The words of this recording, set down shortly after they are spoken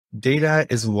data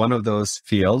is one of those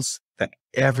fields that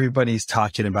everybody's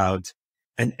talking about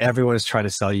and everyone is trying to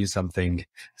sell you something.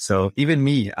 So even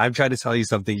me, I'm trying to tell you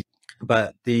something,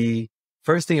 but the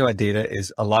first thing about data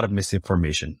is a lot of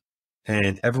misinformation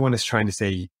and everyone is trying to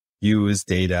say, use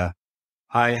data.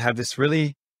 I have this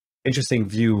really interesting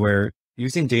view where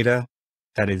using data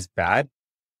that is bad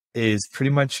is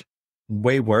pretty much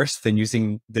way worse than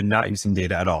not using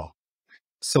data at all.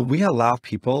 So we allow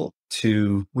people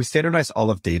we standardize all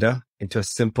of data into a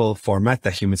simple format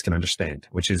that humans can understand,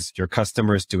 which is your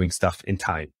customers doing stuff in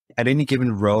time. At any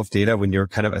given row of data, when you're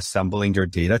kind of assembling your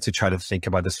data to try to think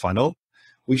about this funnel,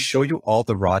 we show you all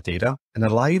the raw data and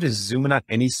allow you to zoom in on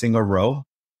any single row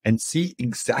and see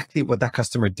exactly what that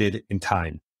customer did in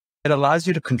time. It allows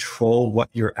you to control what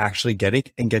you're actually getting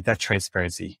and get that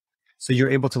transparency. So you're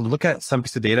able to look at some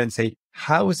piece of data and say,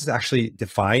 how is this actually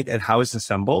defined and how is it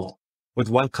assembled? With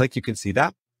one click, you can see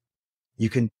that. You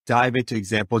can dive into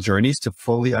example journeys to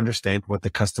fully understand what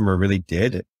the customer really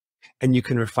did, and you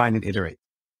can refine and iterate.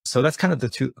 So that's kind of a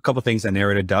couple of things that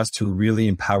Narrator does to really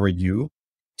empower you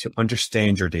to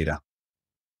understand your data.